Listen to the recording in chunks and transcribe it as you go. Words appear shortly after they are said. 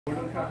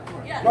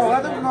Yeah. No,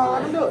 let them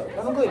do it.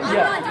 Let them do it. I'm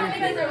not doing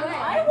it either way.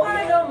 I want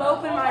to go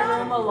mope in my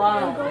room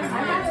alone.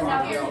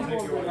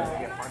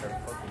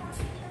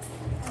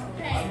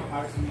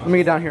 Let me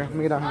get down here.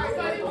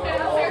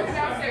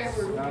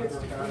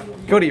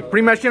 Cody,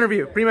 pre-match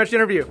interview.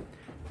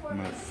 I'm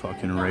gonna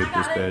fucking rape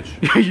this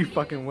bitch. You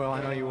fucking will.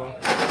 I know you will.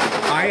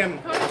 I am.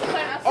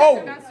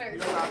 Oh!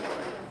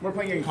 We're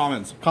playing in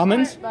commons.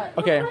 Commons?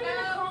 Okay.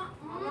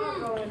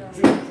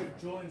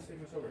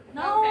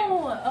 No.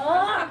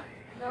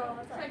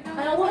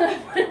 I don't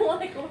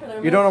want to go over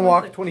there. You don't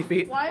want to walk 20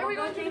 feet? Why are we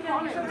going to the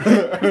corner?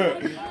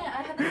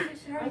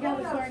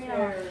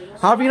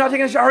 How have you not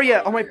taken a shower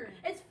yet? Oh my.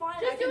 It's fine.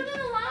 Just do it in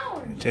the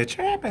lounge. It's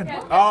happened.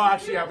 Oh,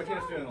 actually, yeah, we can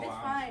just do it in the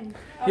lounge. It's fine.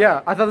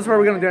 Yeah, I thought that's what we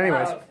were going to do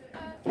anyways.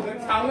 The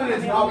talent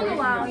is not In the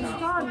lounge.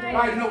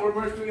 Right, no,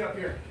 we're doing it up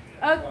here.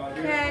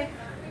 Okay.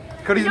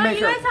 Cody's the main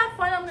You guys character. have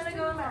fun. I'm going to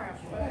go in my room.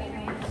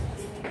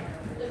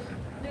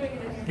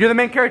 You're the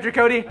main character,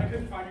 Cody.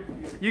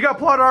 You got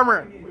plot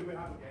armor.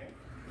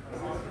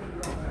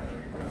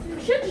 You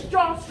should just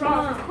draw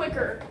straws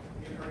quicker.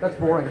 That's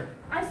boring.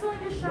 I still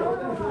need to shower.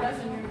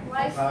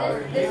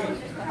 This was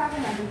just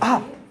happening.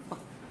 Ah.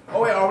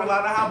 Oh wait, are we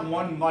allowed to have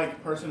one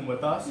like person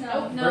with us?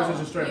 No. Or is it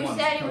just straight You one?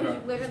 said it was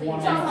literally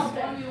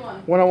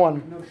one-on-one.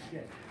 1-on-1. No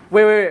shit.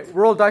 Wait.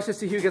 Roll dice to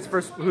see who gets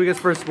first. Who gets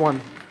first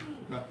one.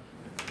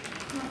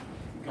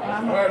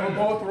 Alright, we're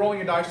both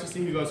rolling a dice to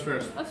see who goes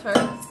first. That's fair.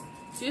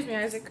 Excuse me,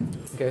 Isaac.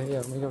 Okay, yeah,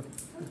 let me go.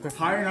 Okay.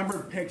 Higher number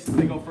of picks if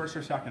they go first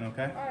or second,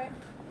 okay? Alright.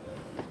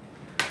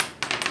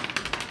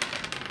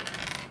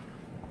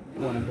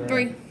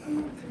 3.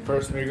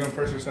 First, are you going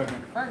first or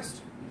second?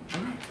 First.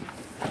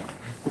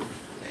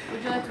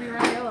 Would you like to be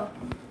red or yellow?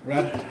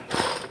 Red.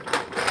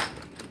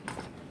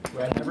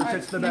 Red never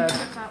shits the bed.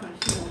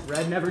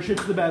 Red never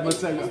shits the bed.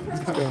 Let's go. Should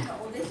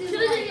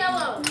have been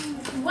yellow.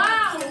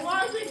 Wow,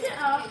 why did it get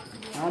up?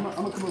 I'm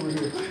gonna come over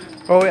here.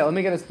 Oh yeah, let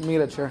me get a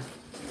chair.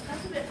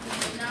 That's a bit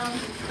no.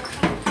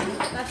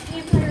 That's the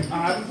entire I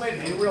haven't played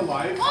in real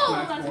life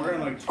Connect 4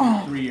 in like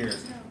 2-3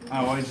 years.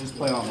 I always just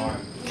play online.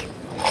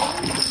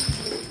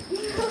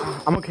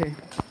 I'm okay.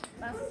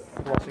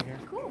 Watching here.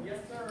 Cool. Yes,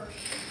 sir.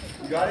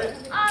 You got it?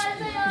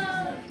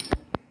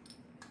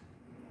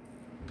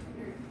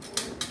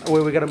 Oh,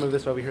 wait, we gotta move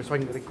this over here so I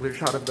can get a clear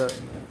shot of the.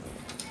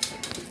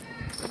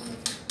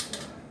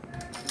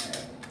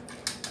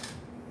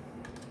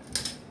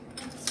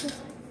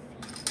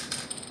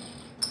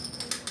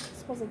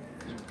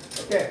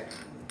 Okay.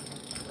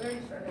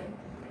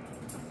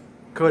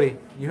 Cody,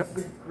 you have.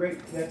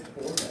 Great Connect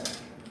 4 now.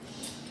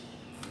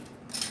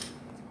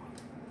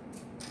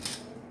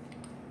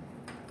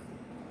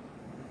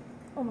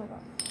 Oh my god.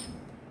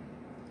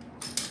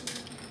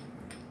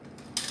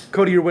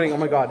 Cody, you're winning. Oh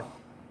my god.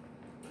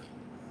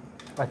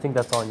 I think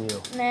that's on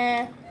you.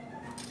 Nah.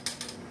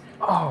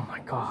 Oh my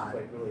god.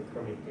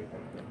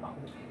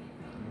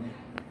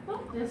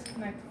 Don't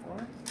disconnect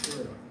for.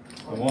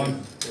 I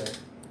won.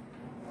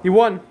 He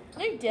won.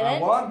 No, you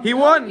didn't. won? He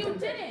won. You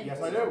didn't.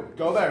 Yes, I do.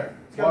 Go there.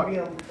 It's gotta be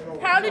a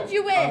How did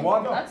you win? I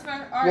won. That's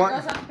fair. Alright, What?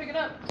 girls have to pick it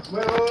up.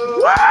 Wow!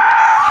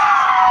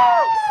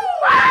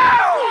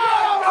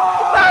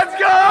 Let's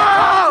go!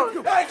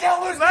 Let's go!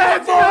 Let's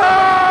go!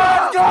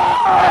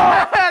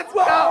 Let's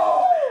go!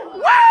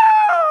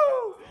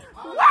 Woo!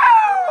 Woo!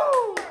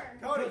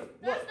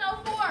 There's no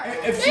four.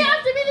 If They she-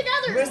 have to be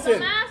together. Listen.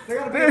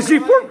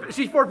 Dumbass.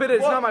 She forfeited.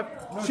 It's not my.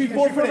 She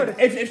forfeited.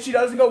 If she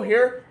doesn't go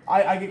here,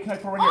 I get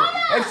Connect 4 right here.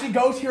 Oh, If she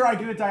goes here, I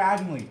get it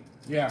diagonally.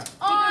 Yeah.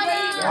 Oh,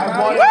 yeah. I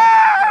won.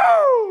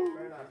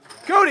 Woo!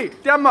 Cody,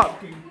 damn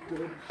up.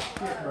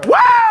 Woo!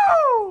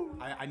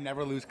 I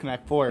never lose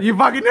Connect 4. You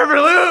fucking never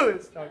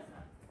lose.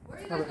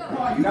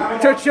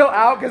 To chill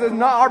out because it's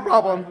not our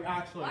problem.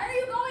 Actually. Why are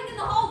you going in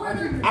the hall where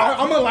they're...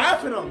 I'm gonna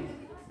laugh at him.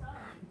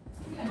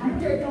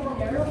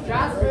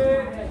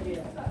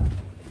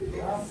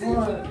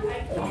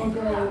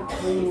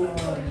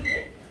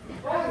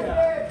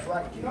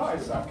 You know I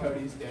suck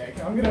Cody's dick.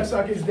 I'm gonna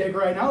suck his dick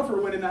right now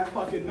for winning that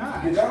fucking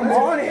match. Come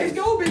on, Let's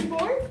go, big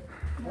boy.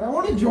 I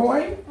want to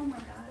join. Oh my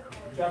god.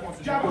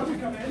 Jack wants to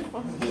come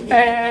in.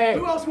 Hey!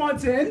 Who else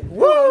wants in?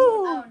 Woo!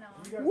 Oh no.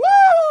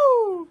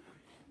 Woo!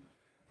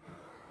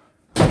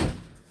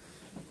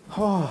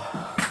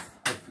 Oh,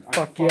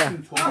 fuck yeah.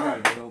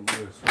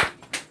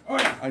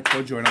 I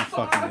told you I don't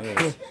fucking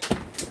lose.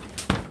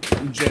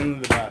 I'm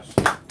genuinely the best.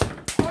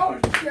 Oh,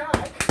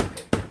 Jack.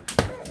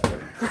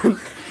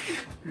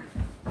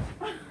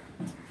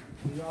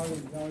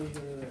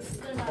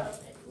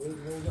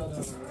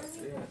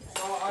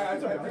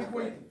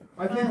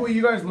 I think what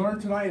you guys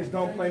learned tonight is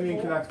don't play me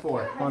in Connect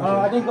 4.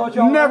 I think what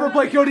y'all Never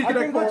play Cody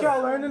Connect what 4.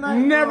 y'all learned tonight.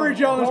 Never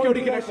challenge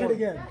Cody Connect 4.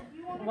 again.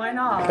 Why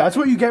not? That's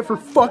what you get for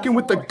fucking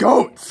with the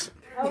goats.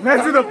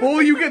 Mess with the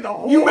bull, you get the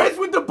horns. You mess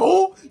with the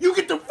bull, you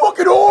get the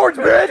fucking horns,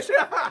 bitch.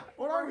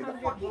 What are we, the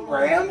fucking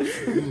Rams?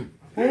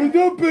 Hold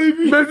up,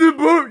 baby. Mess with the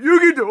bull, you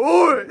get the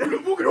horns. The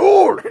fucking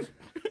horns.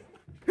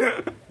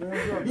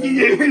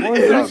 Yeah,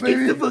 let's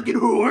get the fucking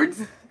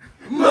horns.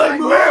 My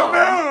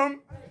mom.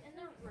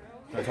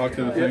 Can I talk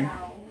to the thing?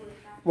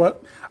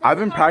 What? I've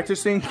been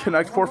practicing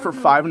Connect 4 for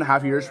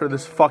 5.5 years for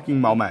this fucking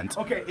moment.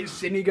 Okay, is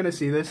Sydney gonna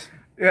see this?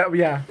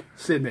 Yeah.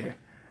 Sydney.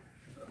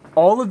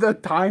 All of the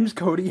times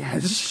Cody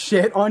has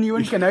shit on you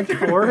in Connect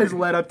 4 has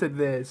led up to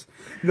this.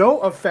 No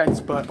offense,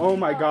 but oh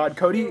my god,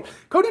 Cody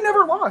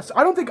never lost.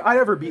 I don't think I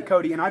ever beat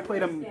Cody, and I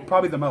played him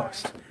probably the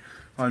most.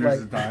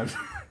 Hundreds of times.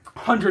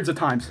 Hundreds of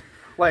times.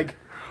 Like,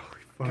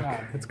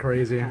 God, it's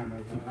crazy.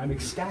 I'm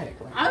ecstatic.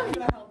 Like, I'm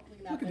gonna help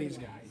clean up. look at these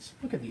guys.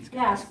 Look at these guys.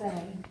 Yeah,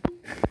 same.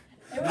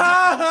 Fuck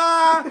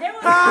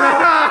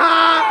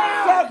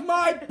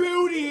my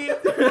booty!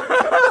 It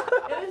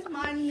was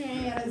my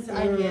man's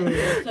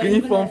idea. Can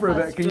you phone for a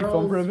bit? Can you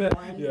phone for a bit?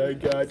 Yeah, I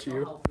got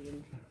you.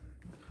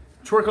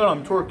 Twerk on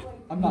him, twerk.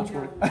 I'm not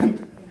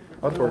twerking.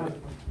 I'll twerk.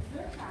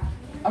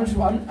 I'm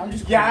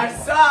just.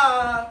 Yes,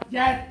 sir!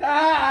 Yes, sir!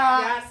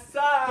 Yes,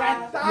 sir!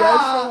 Yes,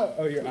 sir!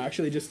 Oh, you're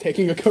actually just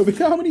taking a COVID.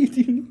 How many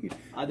do you need?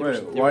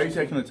 Wait, why are you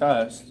taking the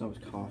test? I was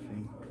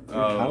coughing.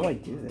 Oh. How do I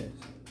do this?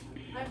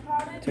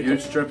 You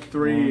strip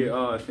 3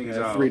 things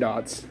out. 3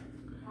 dots.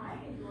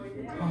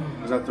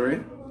 Is that 3?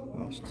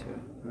 Oh, it's 2.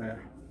 Yeah.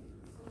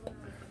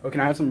 Oh,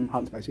 can I have some hot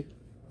and spicy?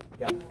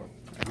 Yeah. Okay,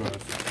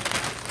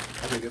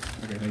 good.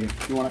 Okay, thank you.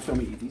 You want to film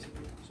me eat these?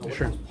 So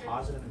Sure. what's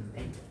positive and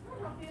negative?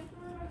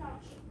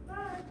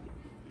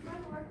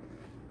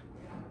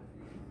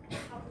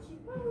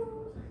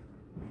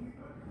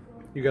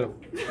 You got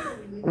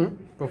them.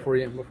 Before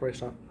I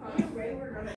stop.